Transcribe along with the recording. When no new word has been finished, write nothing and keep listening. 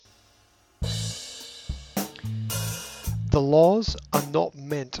The laws are not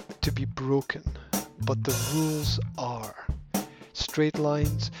meant to be broken, but the rules are. Straight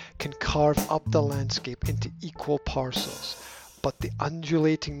lines can carve up the landscape into equal parcels, but the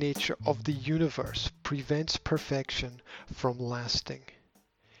undulating nature of the universe prevents perfection from lasting.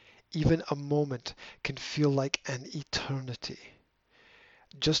 Even a moment can feel like an eternity.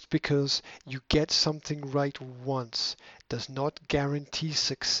 Just because you get something right once does not guarantee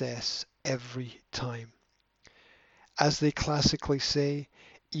success every time. As they classically say,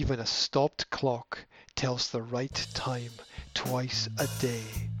 even a stopped clock tells the right time twice a day,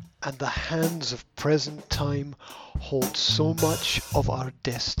 and the hands of present time hold so much of our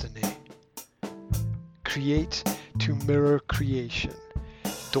destiny. Create to mirror creation.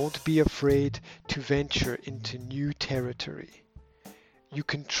 Don't be afraid to venture into new territory. You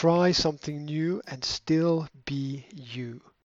can try something new and still be you.